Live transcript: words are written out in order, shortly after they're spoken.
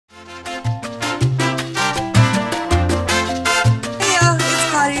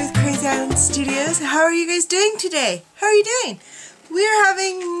Studios. How are you guys doing today? How are you doing? We're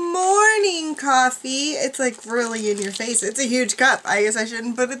having morning coffee. It's like really in your face. It's a huge cup. I guess I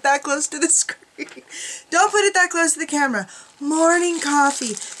shouldn't put it that close to the screen. Don't put it that close to the camera. Morning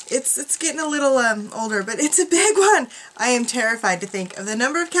coffee. It's getting a little older, but it's a big one. I am terrified to think of the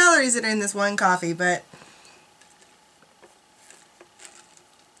number of calories that are in this one coffee, but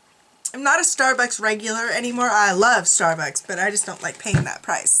I'm not a Starbucks regular anymore. I love Starbucks, but I just don't like paying that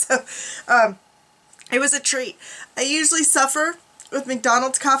price. So, it was a treat. I usually suffer with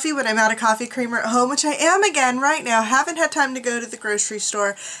McDonald's coffee when I'm out of coffee creamer at home, which I am again right now. Haven't had time to go to the grocery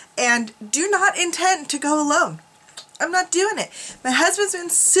store and do not intend to go alone. I'm not doing it. My husband's been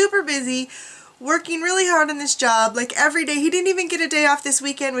super busy working really hard on this job, like every day. He didn't even get a day off this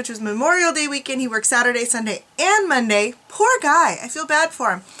weekend, which was Memorial Day weekend. He worked Saturday, Sunday, and Monday. Poor guy. I feel bad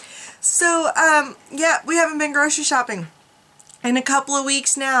for him. So, yeah, we haven't been grocery shopping in a couple of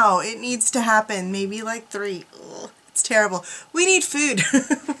weeks now. It needs to happen. Maybe like 3. Ugh, it's terrible. We need food.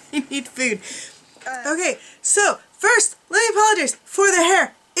 We need food. Okay, so first, let me apologize for the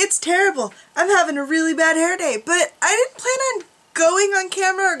hair. It's terrible. I'm having a really bad hair day, but I didn't plan on going on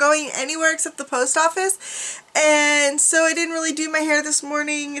camera or going anywhere except the post office, and so I didn't really do my hair this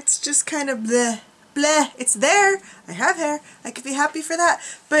morning. It's just kind of bleh. Bleh, it's there. I have hair. I could be happy for that.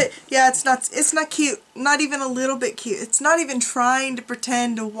 But yeah, it's not cute. Not even a little bit cute. It's not even trying to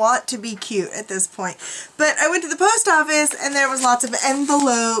pretend to want to be cute at this point. But I went to the post office and there was lots of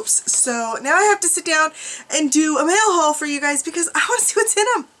envelopes. So now I have to sit down and do a mail haul for you guys because I want to see what's in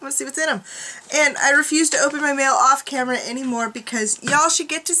them. I want to see what's in them. And I refuse to open my mail off camera anymore because y'all should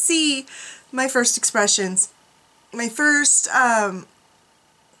get to see my first expressions. My first,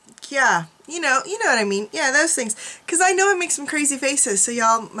 yeah, you know what I mean. Yeah, those things. Because I know I make some crazy faces, so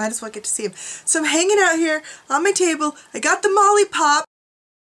y'all might as well get to see them. So I'm hanging out here on my table. I got the Molly Pop.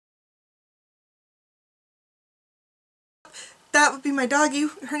 That would be my doggie.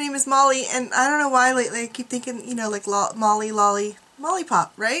 Her name is Molly, and I don't know why lately I keep thinking, you know, like Molly, Lolly, Molly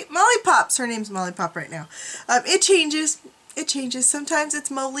Pop, right? Molly Pops. Her name's Molly Pop right now. It changes. It changes. Sometimes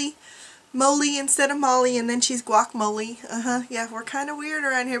it's Molly instead of Molly, and then she's Guacamole. Yeah, we're kind of weird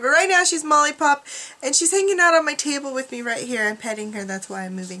around here. But right now she's Molly Pop, and she's hanging out on my table with me right here. I'm petting her, that's why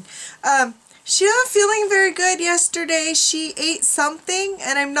I'm moving. She wasn't feeling very good yesterday. She ate something,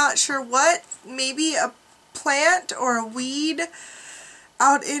 and I'm not sure what. Maybe a plant or a weed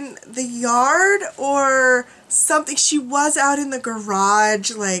out in the yard or something. She was out in the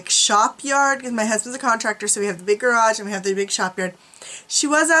garage, like shop yard, because my husband's a contractor, so we have the big garage and we have the big shop yard. She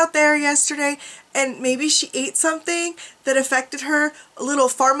was out there yesterday, and maybe she ate something that affected her a little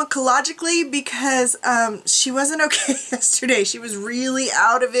pharmacologically because she wasn't okay yesterday. She was really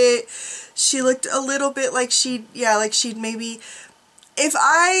out of it. She looked a little bit like she'd maybe, if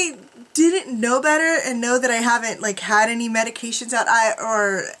I didn't know better and know that I haven't like had any medications out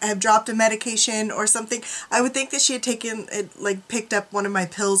or have dropped a medication or something, I would think that she had taken it, like picked up one of my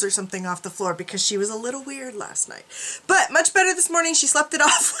pills or something off the floor because she was a little weird last night. But much better this morning. She slept it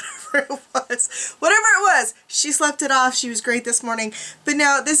off, whatever it was. Whatever it was, she slept it off. She was great this morning. But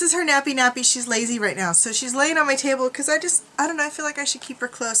now this is her nappy. She's lazy right now. So she's laying on my table because I don't know, I feel like I should keep her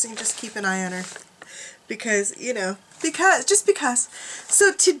close and just keep an eye on her. Because, you know, just because.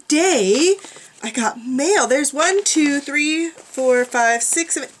 So today, I got mail. There's 1, 2, 3, 4, 5,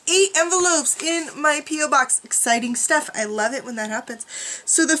 6, 7, 8 envelopes in my P.O. box. Exciting stuff. I love it when that happens.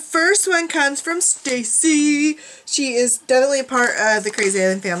 So the first one comes from Stacy. She is definitely a part of the Krazy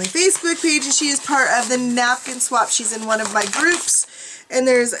Island Family Facebook page, and she is part of the napkin swap. She's in one of my groups, and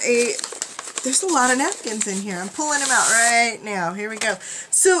there's a lot of napkins in here. I'm pulling them out right now. Here we go.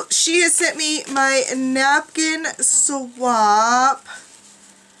 So she has sent me my napkin swap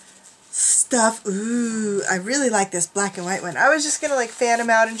stuff. Ooh, I really like this black and white one. I was just going to like fan them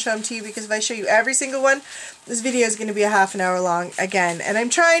out and show them to you because if I show you every single one, this video is going to be a half an hour long again. And I'm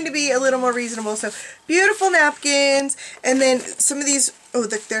trying to be a little more reasonable. So beautiful napkins. And then some of these, oh,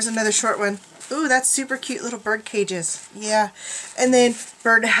 there's another short one. Ooh, that's super cute little bird cages. Yeah. And then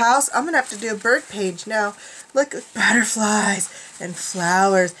bird house. I'm going to have to do a bird page now. Look at butterflies and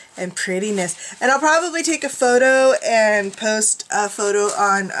flowers and prettiness. And I'll probably take a photo and post a photo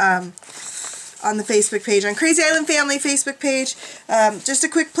on the Facebook page, on Krazy Island Family Facebook page. Just a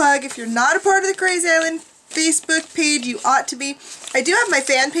quick plug, if you're not a part of the Krazy Island Facebook page, you ought to be. I do have my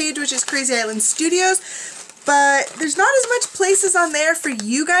fan page, which is Krazy Island Studios. But there's not as much places on there for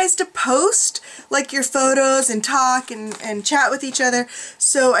you guys to post, like your photos and talk and chat with each other.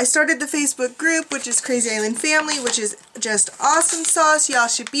 So I started the Facebook group, which is Krazy Island Family, which is just awesome sauce. Y'all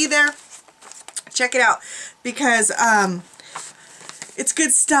should be there. Check it out because It's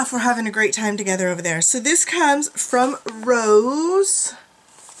good stuff. We're having a great time together over there. So this comes from Rose.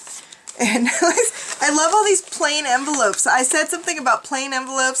 And I love all these plain envelopes. I said something about plain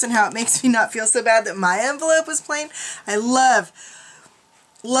envelopes and how it makes me not feel so bad that my envelope was plain. I love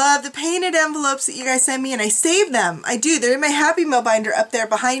the painted envelopes that you guys send me, and I save them. I do. They're in my Happy Mail binder up there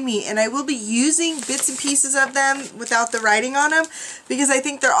behind me, and I will be using bits and pieces of them without the writing on them because I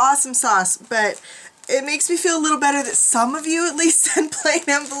think they're awesome sauce. But it makes me feel a little better that some of you at least send plain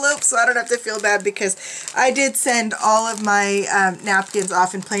envelopes, so I don't have to feel bad because I did send all of my napkins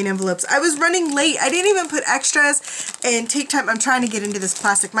off in plain envelopes. I was running late. I didn't even put extras and take time. I'm trying to get into this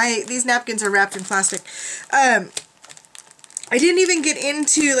plastic. These napkins are wrapped in plastic. I didn't even get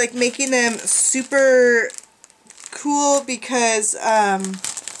into like making them super cool because,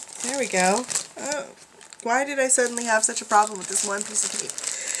 there we go. Oh, why did I suddenly have such a problem with this one piece of tape?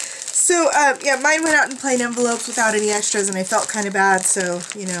 So, yeah, mine went out in plain envelopes without any extras, and I felt kind of bad, so,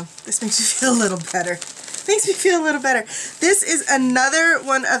 you know, this makes me feel a little better. Makes me feel a little better. This is another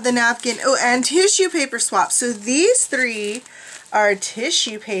one of the napkin, oh, and tissue paper swaps. So these three are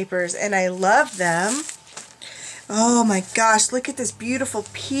tissue papers, and I love them. Oh my gosh, look at this beautiful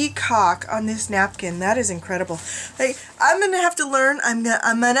peacock on this napkin. That is incredible. Like, I'm going to have to learn,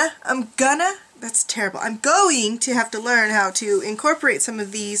 that's terrible. I'm going to have to learn how to incorporate some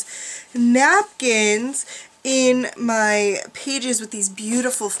of these napkins in my pages with these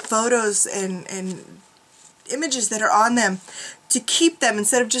beautiful photos and images that are on them to keep them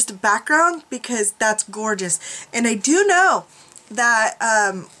instead of just a background, because that's gorgeous. And I do know that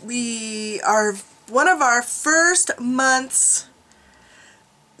one of our first month's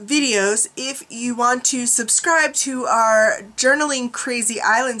videos, if you want to subscribe to our Journaling Krazy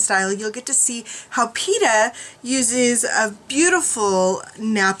Island Style, you'll get to see how PETA uses a beautiful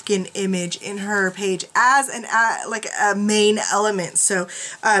napkin image in her page as like a main element. So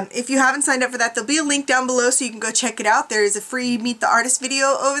if you haven't signed up for that, there'll be a link down below so you can go check it out. There is a free Meet the Artist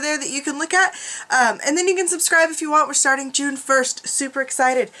video over there that you can look at. And then you can subscribe if you want. We're starting June 1st. Super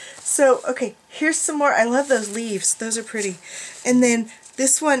excited. So, okay, here's some more. I love those leaves. Those are pretty. And then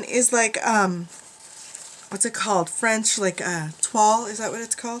this one is like, what's it called? French, like, toile, is that what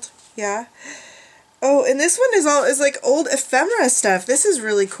it's called? Yeah. Oh, and this one is like old ephemera stuff. This is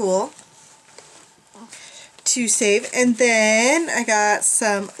really cool to save. And then I got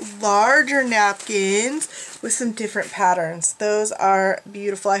some larger napkins with some different patterns. Those are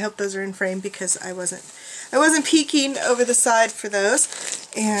beautiful. I hope those are in frame because I wasn't peeking over the side for those.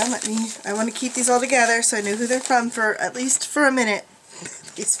 And I want to keep these all together so I know who they're from for at least for a minute.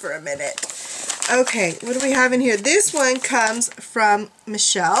 For a minute. Okay, what do we have in here? This one comes from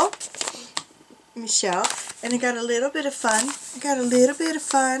Michelle, and I got a little bit of fun.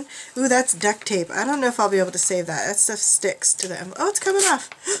 Ooh, that's duct tape. I don't know if I'll be able to save that. That stuff sticks to them. Oh, it's coming off.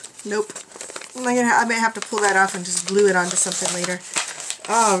 Nope. I might have to pull that off and just glue it onto something later.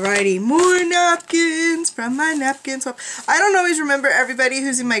 Alrighty, more napkins from my napkin swap. I don't always remember everybody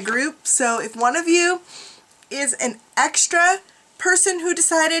who's in my group, so if one of you is an extra person who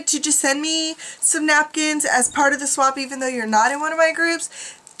decided to just send me some napkins as part of the swap even though you're not in one of my groups,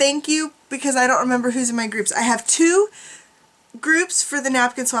 thank you, because I don't remember who's in my groups. I have 2 groups for the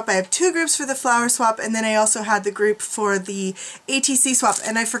napkin swap, I have 2 groups for the flower swap, and then I also had the group for the ATC swap,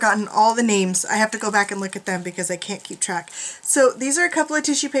 and I've forgotten all the names. I have to go back and look at them because I can't keep track. So these are a couple of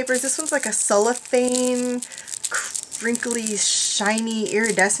tissue papers. This one's like a cellophane, crinkly, shiny,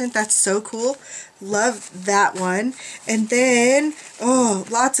 iridescent. That's so cool. Love that one. And then, oh,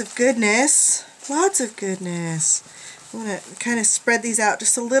 lots of goodness. Lots of goodness. I'm going to kind of spread these out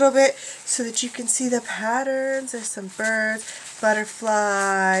just a little bit so that you can see the patterns. There's some birds,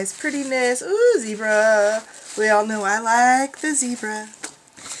 butterflies, prettiness. Ooh, zebra. We all know I like the zebra.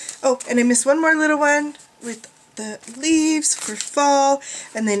 Oh, and I missed one more little one with the leaves for fall.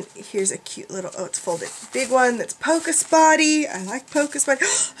 And then here's a cute little, oh, it's folded, big one that's polka spotty. I like polka spotty.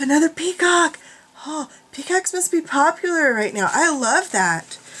 Another peacock. Oh, peacocks must be popular right now. I love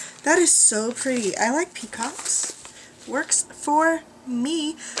that. That is so pretty. I like peacocks. Works for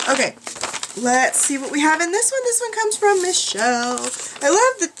me. Okay, let's see what we have in this one. This one comes from Michelle. I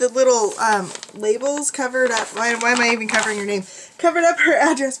love that the little labels covered up. Why am I even covering your name? Covered up her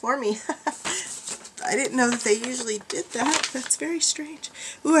address for me. I didn't know that they usually did that. That's very strange.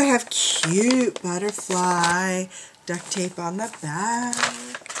 Ooh, I have cute butterfly duct tape on the back.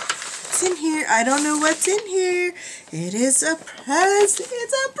 What's in here? I don't know what's in here. It is a present.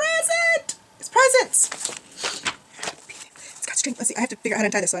 It's a present. It's presents. It's got string. Let's see. I have to figure out how to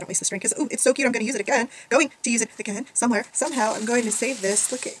untie this so I don't waste the string because, ooh, it's so cute. I'm going to use it again. Going to use it again somewhere. Somehow I'm going to save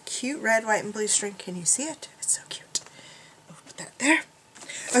this. Look at cute red, white, and blue string. Can you see it? It's so cute. Oh, put that There.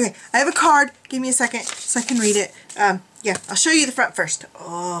 Okay, I have a card. Give me a second so I can read it. Yeah, I'll show you the front first.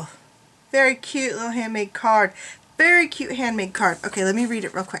 Oh, very cute little handmade card. Very cute handmade card. Okay, let me read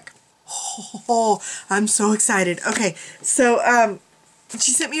it real quick. Oh, I'm so excited. Okay, so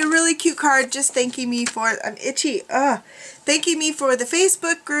she sent me a really cute card just thanking me for, I'm itchy, thanking me for the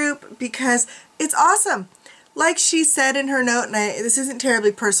Facebook group because it's awesome. Like she said in her note, and this isn't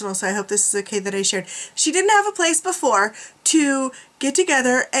terribly personal, so I hope this is okay that I shared. She didn't have a place before to get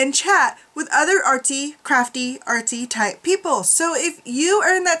together and chat with other artsy, crafty, artsy type people. So if you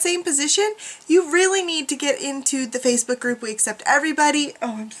are in that same position, you really need to get into the Facebook group. We accept everybody.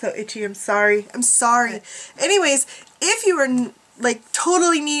 Oh, I'm so itchy. I'm sorry. I'm sorry. Anyways, if you are like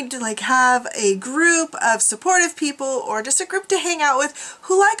totally need to like have a group of supportive people or just a group to hang out with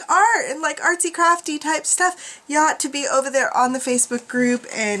who like art and like artsy crafty type stuff, you ought to be over there on the Facebook group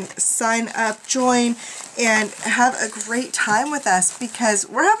and sign up, join, and have a great time with us because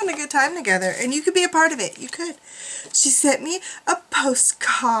we're having a good time together and you could be a part of it. You could. She sent me a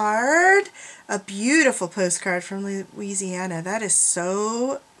postcard, a beautiful postcard from Louisiana. That is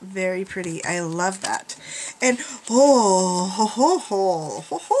so very pretty. I love that. And robots.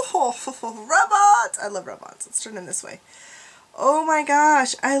 I love robots. Let's turn them this way. Oh my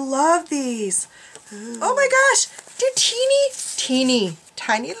gosh, I love these. Ooh. Oh my gosh, they're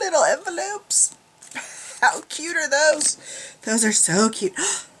tiny little envelopes. How cute are those? Those are so cute.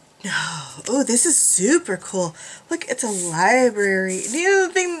 No. Oh, this is super cool. Look, it's a library. The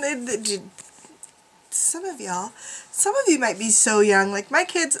other thing that some of you might be so young. Like my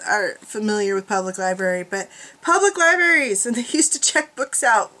kids are familiar with public library, but public libraries, and they used to check books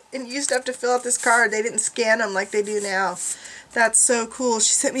out and you used to have to fill out this card. They didn't scan them like they do now. That's so cool.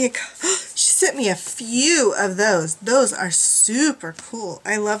 She sent me a few of those. Those are super cool.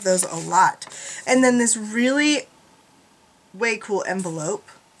 I love those a lot. And then this really way cool envelope.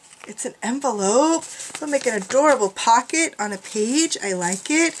 It's an envelope. It'll make an adorable pocket on a page. I like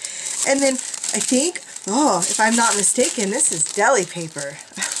it. And then I think, oh, if I'm not mistaken, this is deli paper.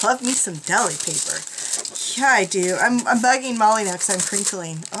 I love me some deli paper. Yeah, I do. I'm bugging Molly now because I'm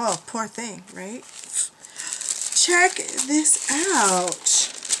crinkling. Oh, poor thing, right? Check this out.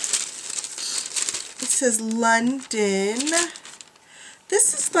 It says London.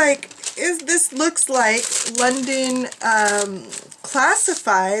 This is like, this looks like London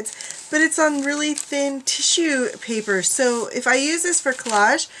classifieds, but it's on really thin tissue paper. So if I use this for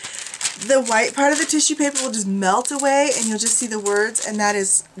collage, the white part of the tissue paper will just melt away and you'll just see the words, and that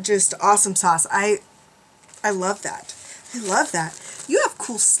is just awesome sauce. I love that. I love that. You have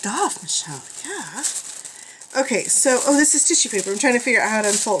cool stuff, Michelle. Yeah. Okay, so, oh, this is tissue paper. I'm trying to figure out how it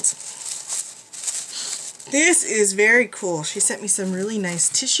unfolds. This is very cool. She sent me some really nice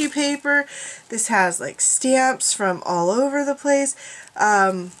tissue paper. This has like stamps from all over the place.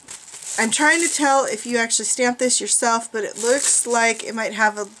 I'm trying to tell if you actually stamp this yourself, but it looks like it might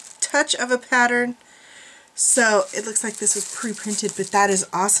have a touch of a pattern. So it looks like this was pre-printed, but that is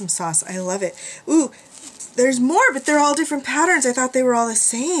awesome sauce. I love it. Ooh, there's more, but they're all different patterns. I thought they were all the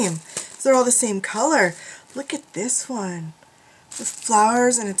same. They're all the same color. Look at this one with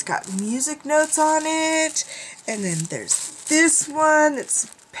flowers, and it's got music notes on it. And then there's this one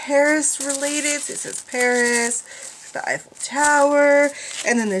that's Paris related. So it says Paris, the Eiffel Tower.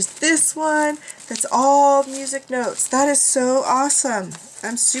 And then there's this one that's all music notes. That is so awesome.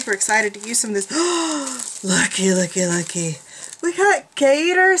 I'm super excited to use some of this. Looky, looky, looky. We got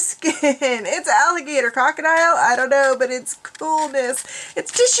gator skin. It's alligator, crocodile, I don't know, but it's coolness.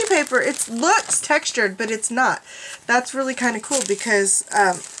 It's tissue paper. It looks textured, but it's not. That's really kind of cool because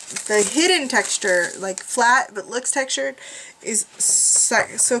the hidden texture, like flat but looks textured, is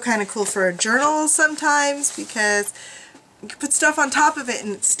so kind of cool for a journal sometimes because you can put stuff on top of it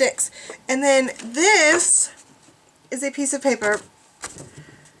and it sticks. And then this is a piece of paper.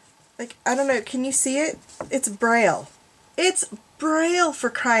 Like, I don't know, can you see it? It's Braille. It's Braille, for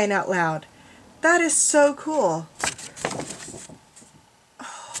crying out loud. That is so cool.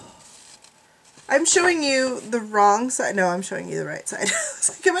 Oh. I'm showing you the wrong side. No, I'm showing you the right side. I was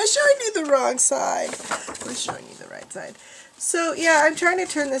like, am I showing you the wrong side? I'm showing you the right side. So, yeah, I'm trying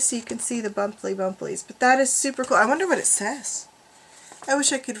to turn this so you can see the bumblies, but that is super cool. I wonder what it says. I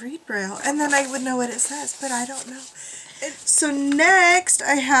wish I could read Braille, and then I would know what it says, but I don't know. So next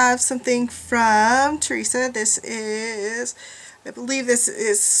I have something from Teresa. This is, I believe this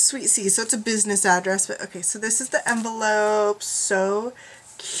is Sweet Sea, so it's a business address, but okay, so this is the envelope. So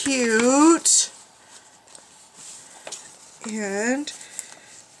cute. And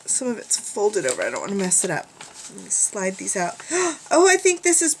some of it's folded over. I don't want to mess it up. Let me slide these out. Oh, I think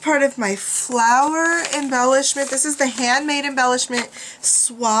this is part of my flower embellishment. This is the handmade embellishment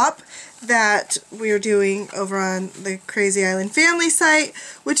swap that we're doing over on the Krazy Island family site,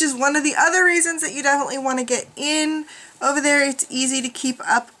 which is one of the other reasons that you definitely want to get in over there. It's easy to keep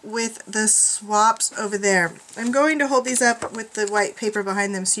up with the swaps over there. I'm going to hold these up with the white paper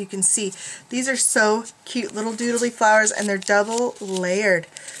behind them so you can see. These are so cute, little doodly flowers, and they're double layered.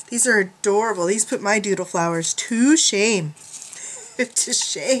 These are adorable. These put my doodle flowers to shame. To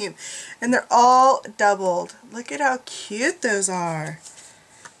shame. And they're all doubled. Look at how cute those are.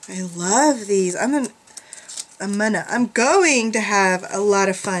 I love these. I'm going to have a lot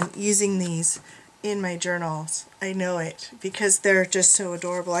of fun using these in my journals. I know it, because they're just so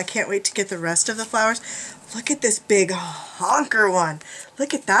adorable. I can't wait to get the rest of the flowers. Look at this big honker one.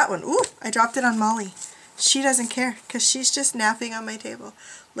 Look at that one. Ooh, I dropped it on Molly. She doesn't care because she's just napping on my table.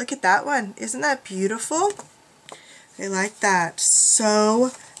 Look at that one. Isn't that beautiful? I like that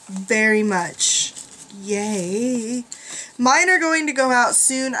so very much. Yay. Mine are going to go out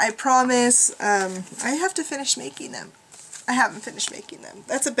soon, I promise. I have to finish making them. I haven't finished making them.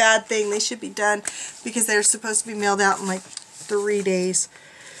 That's a bad thing. They should be done because they're supposed to be mailed out in like 3 days.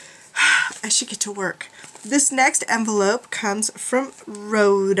 I should get to work. This next envelope comes from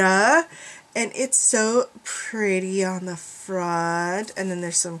Rhoda, and it's so pretty on the front, and then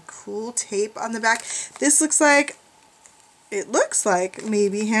there's some cool tape on the back. This looks like, it looks like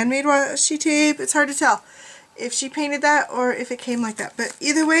maybe handmade washi tape. It's hard to tell if she painted that or if it came like that. But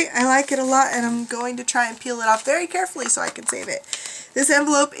either way, I like it a lot, and I'm going to try and peel it off very carefully so I can save it. This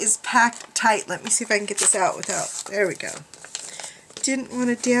envelope is packed tight. Let me see if I can get this out without, there we go. Didn't want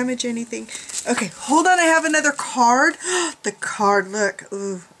to damage anything. Okay, hold on, I have another card. The card, look.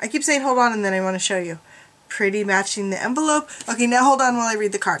 Ooh. I keep saying hold on and then I want to show you. Pretty, matching the envelope. Okay, now hold on while I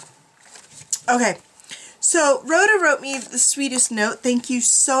read the card. Okay. So, Rhoda wrote me the sweetest note. Thank you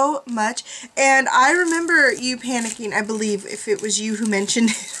so much. And I remember you panicking, I believe, if it was you who mentioned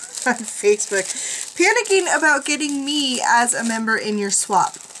it on Facebook, panicking about getting me as a member in your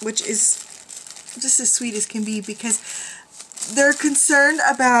swap, which is just as sweet as can be, because they're concerned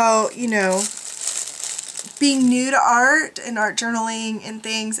about, you know, being new to art and art journaling and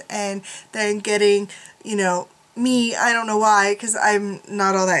things, and then getting, you know, me, I don't know why, because I'm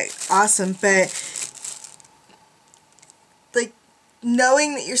not all that awesome, but like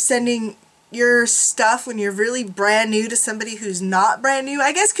knowing that you're sending your stuff when you're really brand new to somebody who's not brand new,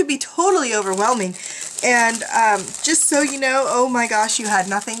 I guess could be totally overwhelming. And just so you know, oh my gosh, you had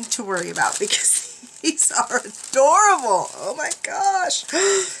nothing to worry about, because these are adorable. Oh my gosh.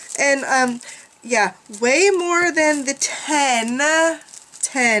 And yeah, way more than the 10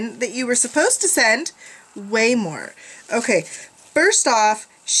 that you were supposed to send. Way more. Okay, first off,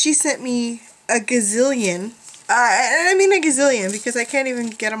 she sent me a gazillion. I mean a gazillion because I can't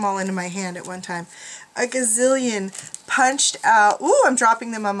even get them all into my hand at one time. A gazillion punched out. Ooh, I'm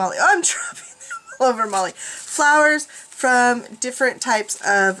dropping them on Molly. Oh, I'm dropping them all over Molly. Flowers from different types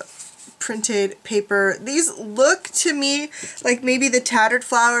of printed paper. These look to me like maybe the Tattered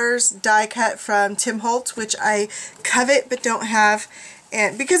Flowers die cut from Tim Holtz, which I covet but don't have.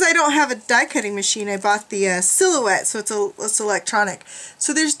 And because I don't have a die cutting machine, I bought the Silhouette, so it's electronic.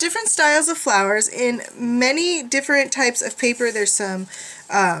 So there's different styles of flowers in many different types of paper. There's some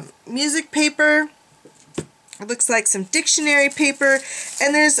music paper. It looks like some dictionary paper,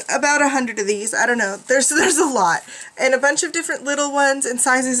 and there's about 100 of these. I don't know. There's a lot, and a bunch of different little ones and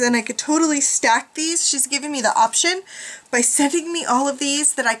sizes, and I could totally stack these. She's giving me the option by sending me all of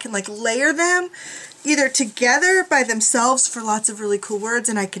these that I can like layer them either together by themselves for lots of really cool words,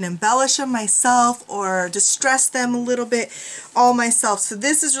 and I can embellish them myself or distress them a little bit all myself. So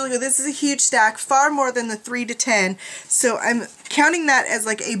this is really good. This is a huge stack, far more than the 3 to 10. So I'm counting that as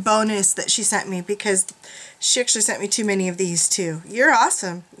like a bonus that she sent me, because she actually sent me too many of these too. You're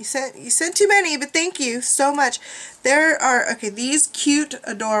awesome. You sent too many, but thank you so much. There are, okay, these cute,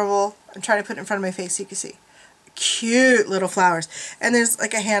 adorable, I'm trying to put it in front of my face so you can see. Cute little flowers, and there's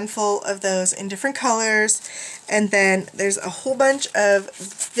like a handful of those in different colors, and then there's a whole bunch of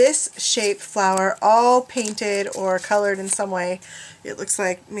this shape flower, all painted or colored in some way. It looks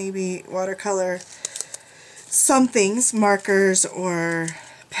like maybe watercolor somethings, markers or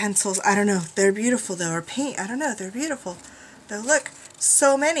pencils, I don't know. They're beautiful though, or paint, I don't know, they're beautiful though. Look,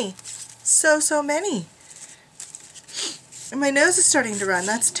 so many, so many, and my nose is starting to run.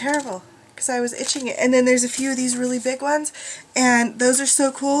 That's terrible, because I was itching it. And then there's a few of these really big ones, and those are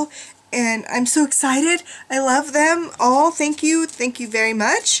so cool, and I'm so excited. I love them all. Thank you very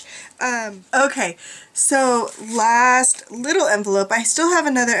much. Okay, so last little envelope. I still have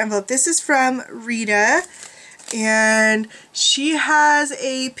another envelope. This is from Rita, and she has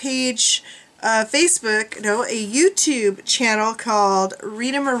a page, a YouTube channel called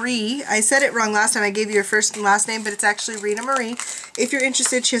Rita Marie. I said it wrong last time. I gave you her first and last name, but it's actually Rita Marie. If you're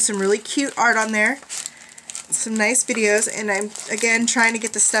interested, she has some really cute art on there, some nice videos, and I'm again trying to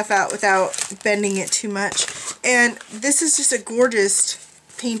get the stuff out without bending it too much. And this is just a gorgeous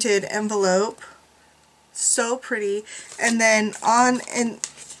painted envelope, so pretty. And then on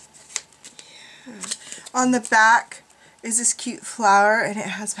the back is this cute flower, and it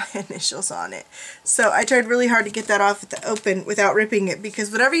has my initials on it. So I tried really hard to get that off at the open without ripping it,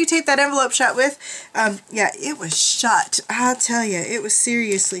 because whatever you tape that envelope shut with, yeah, it was shut. I'll tell you, it was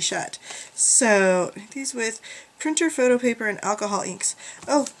seriously shut. So these with printer, photo paper, and alcohol inks.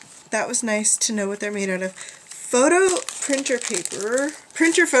 Oh, that was nice to know what they're made out of. Printer,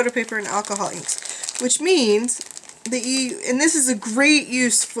 photo paper, and alcohol inks, which means that and this is a great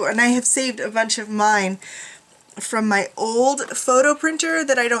use for, and I have saved a bunch of mine from my old photo printer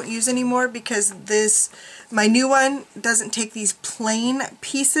that I don't use anymore, because my new one doesn't take these plain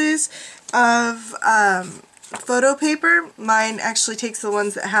pieces of photo paper. Mine actually takes the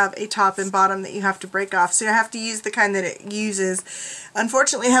ones that have a top and bottom that you have to break off, so you have to use the kind that it uses.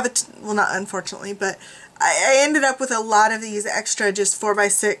 Unfortunately, well, not unfortunately, but I ended up with a lot of these extra just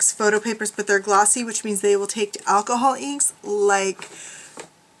 4x6 photo papers, but they're glossy, which means they will take to alcohol inks like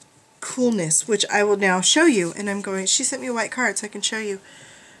coolness, which I will now show you. And she sent me a white card so I can show you.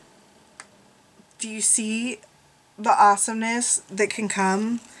 Do you see the awesomeness that can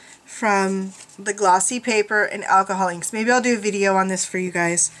come from the glossy paper and alcohol inks? Maybe I'll do a video on this for you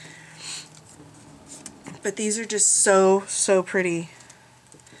guys. But these are just so, so pretty.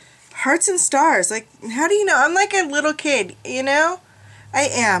 Hearts and stars. Like, how do you know? I'm like a little kid, you know? I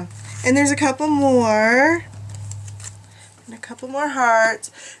am. And there's a couple more. And a couple more hearts.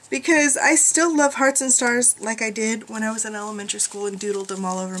 Because I still love hearts and stars like I did when I was in elementary school and doodled them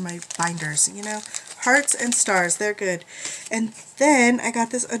all over my binders, you know? Hearts and stars, they're good. And then I got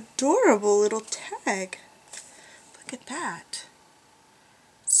this adorable little tag. Look at that.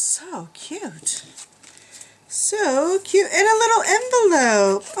 So cute. So cute. And a little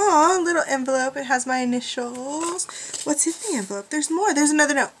envelope. Aw, a little envelope. It has my initials. What's in the envelope? There's more. There's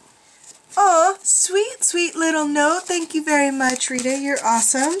another note. Aw, sweet, sweet little note. Thank you very much, Rita. You're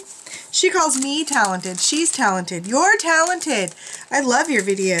awesome. She calls me talented. She's talented. You're talented. I love your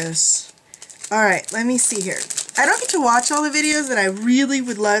videos. Alright, let me see here. I don't get to watch all the videos that I really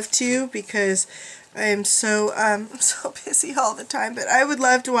would love to, because I am so busy all the time, but I would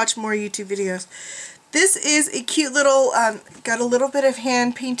love to watch more YouTube videos. This is a cute little, got a little bit of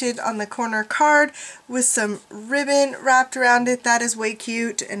hand painted on the corner card with some ribbon wrapped around it. That is way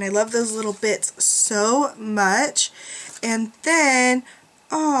cute, and I love those little bits so much. And then,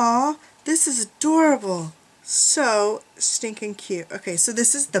 aw, this is adorable. So stinking cute. Okay, so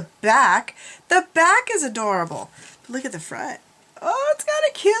this is the back. The back is adorable. But look at the front. Oh, it's got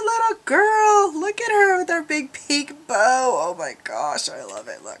a cute little girl. Look at her with her big pink bow. Oh my gosh, I love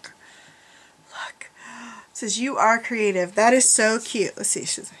it. Look. Look. It says, "You are creative." That is so cute. Let's see.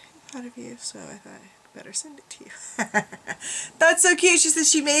 She's like, "I thought of you, so I thought I'd better send it to you." That's so cute. She says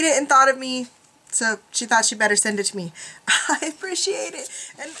she made it and thought of me, so she thought she better send it to me. I appreciate it.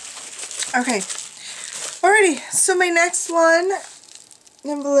 And okay. Alrighty. So my next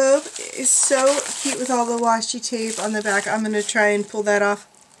envelope is so cute with all the washi tape on the back. I'm gonna try and pull that off.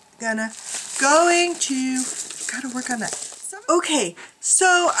 Gotta work on that. Okay,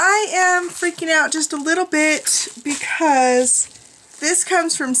 so I am freaking out just a little bit because this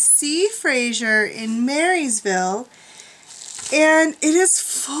comes from C. Fraser in Marysville, and it is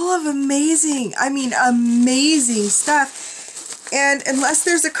full of amazing stuff. And unless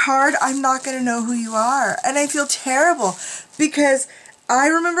there's a card, I'm not going to know who you are. And I feel terrible because I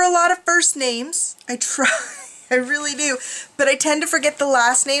remember a lot of first names. I try. I really do. But I tend to forget the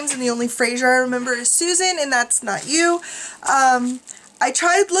last names, and the only Fraser I remember is Susan, and that's not you. I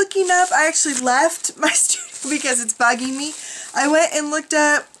tried looking up. I actually left my studio because it's bugging me. I went and looked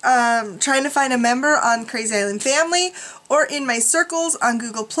up trying to find a member on Crazy Island Family or in my circles on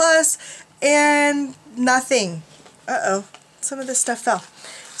Google+, and nothing. Uh-oh. Some of this stuff fell.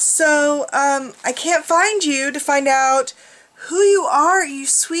 So I can't find you to find out who you are, you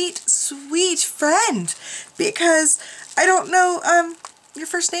sweet, sweet friend, because I don't know, your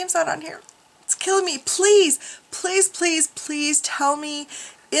first name's not on here. It's killing me. Please, please, please, please tell me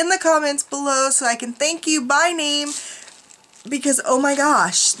in the comments below so I can thank you by name, because oh my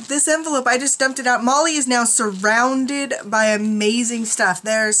gosh, this envelope, I just dumped it out. Molly is now surrounded by amazing stuff.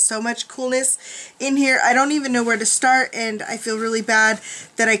 There's so much coolness in here. I don't even know where to start, and I feel really bad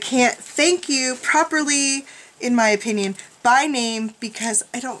that I can't thank you properly in my opinion, by name because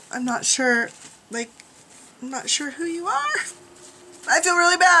I'm not sure, like, I'm not sure who you are. I feel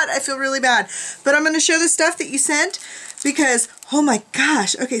really bad. I feel really bad. But I'm going to show the stuff that you sent because, oh my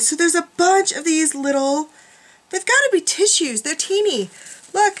gosh. Okay, so there's a bunch of these little, they've got to be tissues. They're teeny.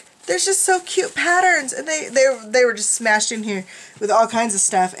 Look, there's just so cute patterns. And they were just smashed in here with all kinds of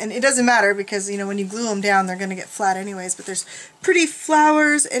stuff. And it doesn't matter because, you know, when you glue them down, they're going to get flat anyways. But there's pretty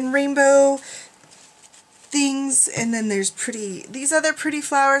flowers and rainbow things. And then there's these other pretty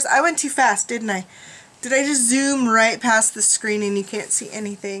flowers. I went too fast, didn't I? Did I just zoom right past the screen and you can't see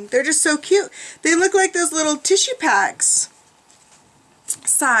anything? They're just so cute. They look like those little tissue packs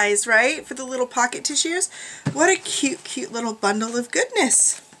size, right? For the little pocket tissues. What a cute, cute little bundle of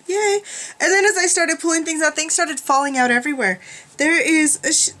goodness. Yay. And then as I started pulling things out, things started falling out everywhere. There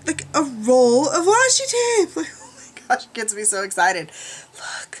is like a roll of washi tape. Like, oh my gosh, it gets me so excited.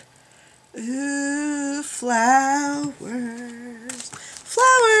 Look. Ooh, flowers.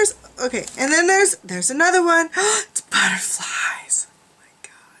 Flowers. Okay, and then there's another one. It's butterflies. Oh my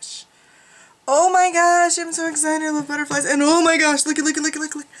gosh. Oh my gosh, I'm so excited. I love butterflies. And oh my gosh, look.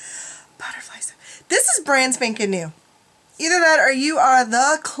 Butterflies. This is brand spanking new. Either that or you are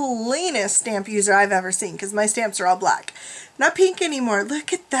the cleanest stamp user I've ever seen because my stamps are all black. Not pink anymore.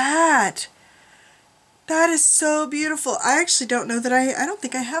 Look at that. That is so beautiful. I actually don't know that I don't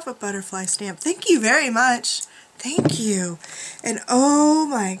think I have a butterfly stamp. Thank you very much. Thank you. And oh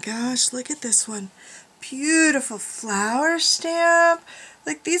my gosh, look at this one. Beautiful flower stamp.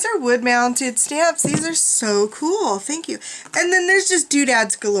 Like, these are wood mounted stamps. These are so cool. Thank you. And then there's just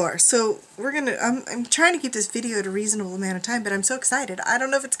doodads galore. So we're gonna, I'm trying to keep this video at a reasonable amount of time, but I'm so excited. I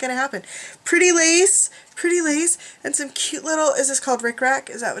don't know if it's gonna happen. Pretty lace, and some cute little, is this called rickrack?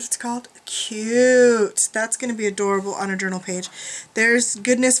 Is that what it's called? Cute. That's gonna be adorable on a journal page. There's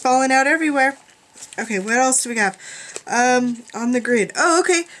goodness falling out everywhere. Okay, what else do we have on the grid? Oh,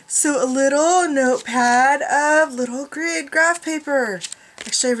 okay, so a little notepad of little grid graph paper.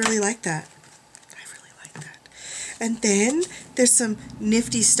 Actually, I really like that. And then there's some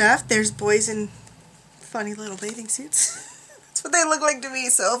nifty stuff. There's boys in funny little bathing suits. That's what they look like to me,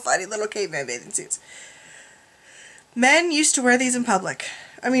 so funny little caveman bathing suits. Men used to wear these in public.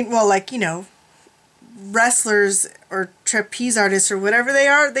 I mean, well, like, you know, wrestlers or trapeze artists or whatever they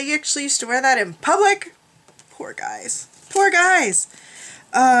are, they actually used to wear that in public. Poor guys. Poor guys.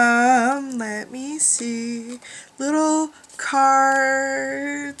 Let me see. Little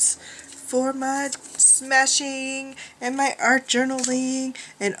cards for my smashing and my art journaling.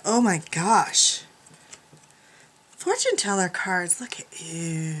 And oh my gosh. Fortune teller cards. Look at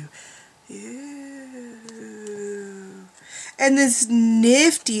you. And this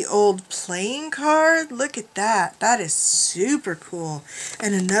nifty old playing card. Look at that. That is super cool.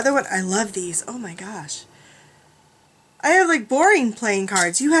 And another one. I love these. Oh my gosh. I have like boring playing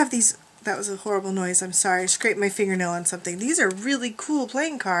cards. You have these. That was a horrible noise. I'm sorry. I scraped my fingernail on something. These are really cool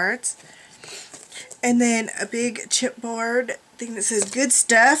playing cards. And then a big chipboard thing that says good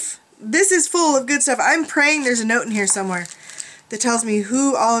stuff. This is full of good stuff. I'm praying there's a note in here somewhere that tells me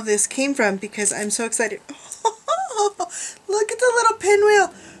who all of this came from because I'm so excited. Look at the little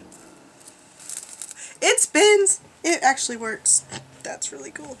pinwheel. It spins. It actually works. That's really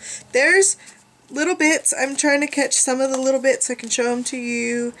cool. There's little bits. I'm trying to catch some of the little bits so I can show them to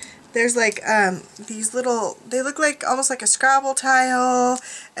you. There's like these little, they look like almost like a Scrabble tile,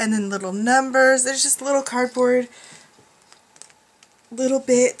 and then little numbers. There's just little cardboard little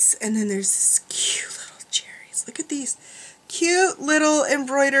bits, and then there's this cute little cherries. Look at these cute little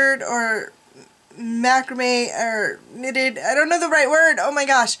embroidered or macrame or knitted, I don't know the right word. Oh my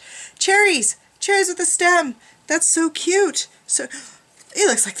gosh. Cherries with a stem. That's so cute. So it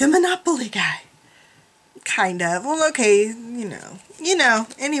looks like the Monopoly guy. Kind of. Well, okay, you know.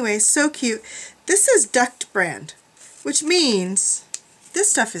 Anyway, so cute. This is duct brand, which means this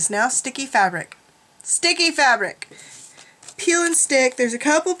stuff is now sticky fabric. Sticky fabric. Peel and stick. There's a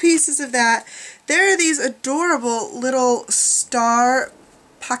couple pieces of that. There are these adorable little star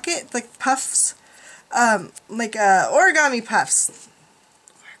pocket, like puffs, like origami puffs.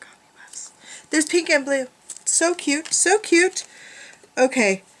 There's pink and blue. So cute, so cute.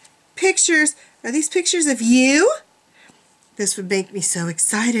 Okay, pictures. Are these pictures of you? This would make me so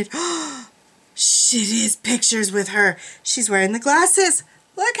excited. Oh, it is pictures with her. She's wearing the glasses.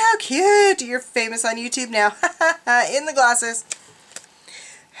 Look how cute. You're famous on YouTube now. In the glasses.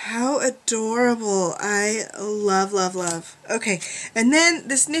 How adorable. I love, love, love. Okay, and then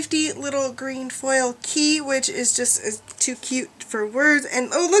this nifty little green foil key, which is just too cute for words. And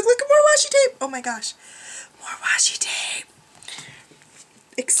oh, look at more washi tape. Oh my gosh. More washi tape.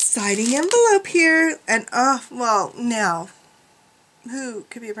 exciting envelope here. And oh, well, now, who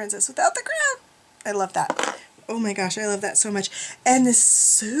could be a princess without the crown? I love that. Oh my gosh, I love that so much. And this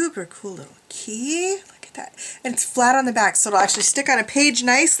super cool little key. Look at that. And it's flat on the back, so it'll actually stick on a page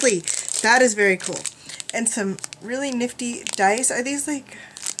nicely. That is very cool. And some really nifty dice. Are these like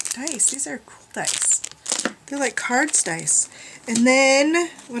dice? These are cool dice. They're like cards dice. And then,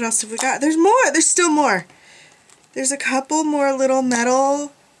 what else have we got? There's more. There's still more. There's a couple more little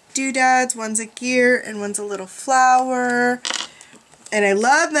metal doodads. One's a gear and one's a little flower. And I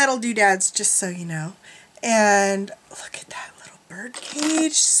love metal doodads, just so you know. And look at that little bird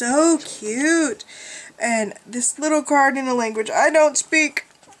cage. So cute. And this little card in a language I don't speak.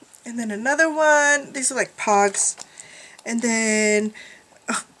 And then another one. These are like pogs. And then,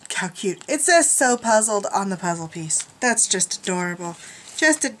 oh, how cute. It says "So Puzzled" on the puzzle piece. That's just adorable.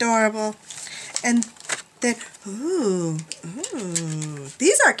 Just adorable. And then, ooh,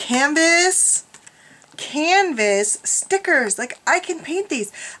 these are canvas stickers. Like, I can paint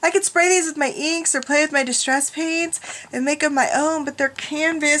these. I could spray these with my inks or play with my distress paints and make them my own, but they're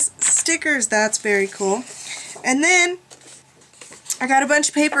canvas stickers. That's very cool. And then I got a bunch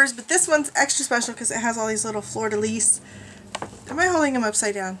of papers, but this one's extra special because it has all these little fleur-de-lis. Am I holding them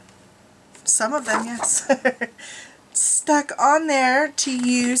upside down? Some of them, yes. Stuck on there to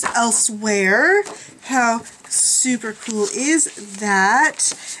use elsewhere. How super cool is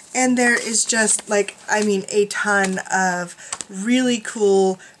that? And there is just, like, I mean, a ton of really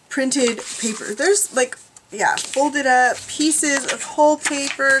cool printed paper. There's, like, yeah, folded up pieces of whole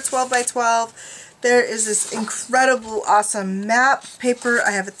paper, 12 by 12. There is this incredible, awesome map paper.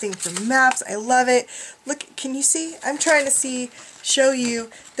 I have a thing for maps. I love it. Look, can you see? I'm trying to show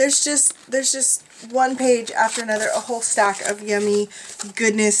you. There's just one page after another, a whole stack of yummy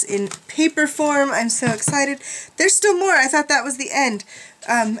goodness in paper form. I'm so excited. There's still more. I thought that was the end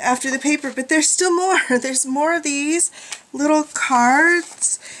after the paper, but there's still more. There's more of these little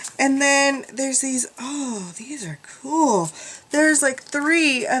cards, and then there's these, oh, these are cool. There's like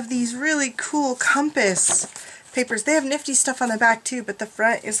 3 of these really cool compass papers. They have nifty stuff on the back too, but the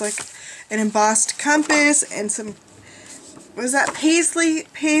front is like an embossed compass and some, what is that, paisley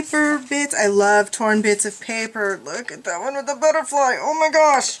paper bits. I love torn bits of paper. Look at that one with the butterfly. Oh my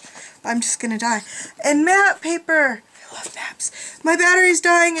gosh. I'm just gonna die. And map paper. I love maps. My battery's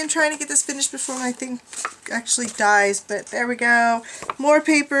dying. I'm trying to get this finished before my thing actually dies, but there we go. More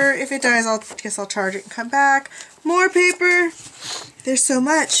paper. If it dies, I guess I'll charge it and come back. More paper. There's so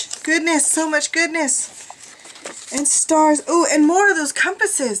much goodness, so much goodness. And stars. Oh, and more of those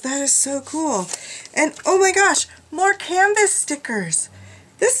compasses. That is so cool. And oh my gosh, more canvas stickers.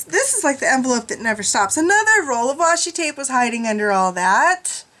 This is like the envelope that never stops. Another roll of washi tape was hiding under all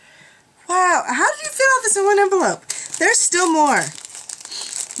that. Wow, how did you fit all this in one envelope? There's still more.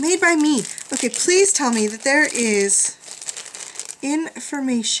 Made by me. Okay, please tell me that there is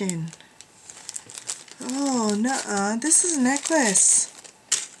information. Oh, nuh-uh. This is a necklace.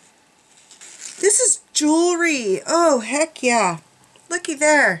 This is jewelry. Oh, heck yeah. Looky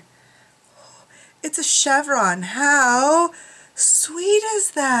there. It's a chevron. How sweet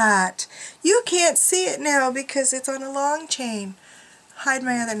is that? You can't see it now because it's on a long chain. Hide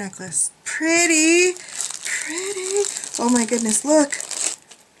my other necklace. Pretty. Pretty. Oh my goodness, look.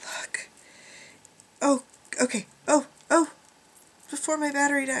 Look. Oh, okay. Oh. Before my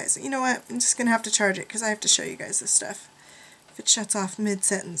battery dies. You know what? I'm just going to have to charge it because I have to show you guys this stuff. If it shuts off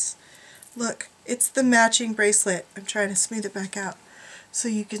mid-sentence. Look, it's the matching bracelet. I'm trying to smooth it back out so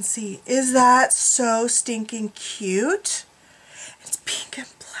you can see. Is that so stinking cute? It's pink and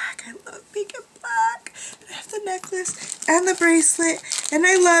black. I love pink and black. And I have the necklace and the bracelet, and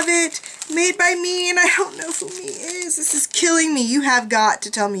I love it. Made by me, and I don't know who me is. This is killing me. You have got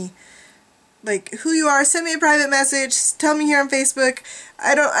to tell me, like, who you are. Send me a private message. Tell me here on Facebook.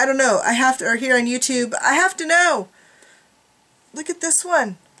 I don't know. I have to, or here on YouTube. I have to know. Look at this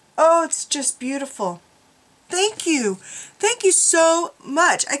one. Oh, it's just beautiful. Thank you. Thank you so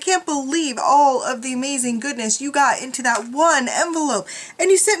much. I can't believe all of the amazing goodness you got into that one envelope.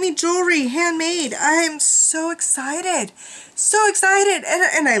 And you sent me jewelry, handmade. I am so excited. So excited.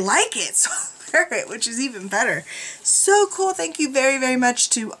 And I like it. So which is even better. So cool. Thank you very, very much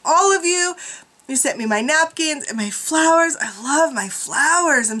to all of you. You sent me my napkins and my flowers. I love my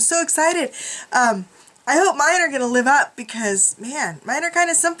flowers. I'm so excited. I hope mine are going to live up because, man, mine are kind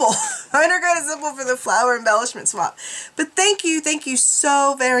of simple. Mine are kind of simple for the flower embellishment swap. But thank you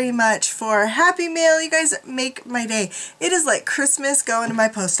so very much for Happy Mail. You guys make my day. It is like Christmas going to my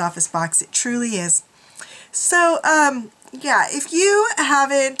post office box. It truly is. So, yeah, if you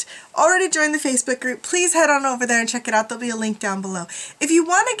haven't already joined the Facebook group, please head on over there and check it out. There'll be a link down below. If you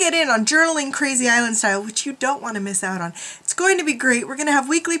want to get in on journaling Crazy Island style, which you don't want to miss out on, it's going to be great. We're going to have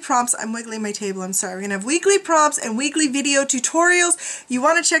weekly prompts. I'm wiggling my table, I'm sorry. We're going to have weekly prompts and weekly video tutorials. You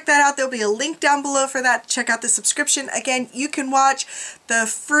want to check that out. There'll be a link down below for that. Check out the subscription. Again, you can watch the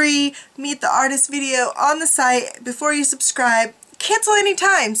free Meet the Artist video on the site before you subscribe. Cancel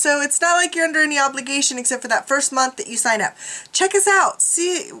anytime, so it's not like you're under any obligation except for that first month that you sign up. Check us out.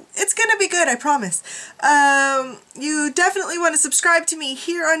 See, it's gonna be good, I promise. You definitely want to subscribe to me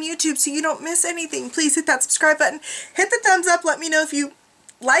here on YouTube so you don't miss anything. Please hit that subscribe button. Hit the thumbs up. Let me know if you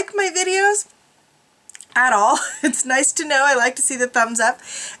like my videos at all. It's nice to know. I like to see the thumbs up.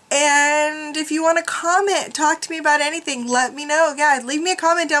 And if you want to comment, talk to me about anything, let me know. Yeah, leave me a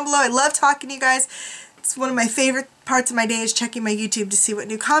comment down below. I love talking to you guys. It's one of my favorite parts of my day is checking my YouTube to see what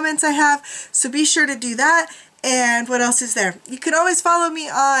new comments I have. So be sure to do that. And what else is there? You can always follow me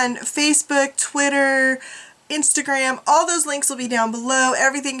on Facebook, Twitter, Instagram. All those links will be down below.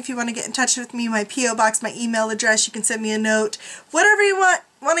 Everything, if you want to get in touch with me, my P.O. box, my email address, you can send me a note. Whatever you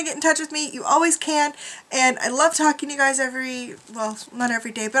want to get in touch with me, you always can. And I love talking to you guys well, not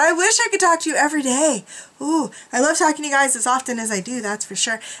every day, but I wish I could talk to you every day. Ooh, I love talking to you guys as often as I do, that's for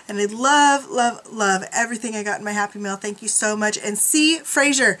sure. And I love, love, love everything I got in my Happy Mail. Thank you so much. And C.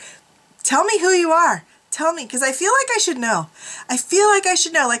 Fraser, tell me who you are. Tell me, because I feel like I should know. I feel like I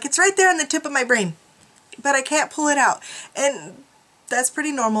should know. Like it's right there on the tip of my brain, but I can't pull it out. And that's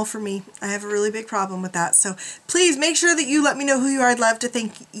pretty normal for me. I have a really big problem with that. So please make sure that you let me know who you are. I'd love to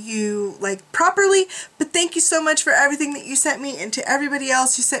thank you like properly, but thank you so much for everything that you sent me, and to everybody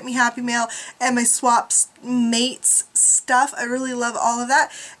else who sent me Happy Mail and my swaps mates stuff. I really love all of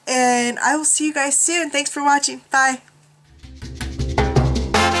that, and I will see you guys soon. Thanks for watching. Bye.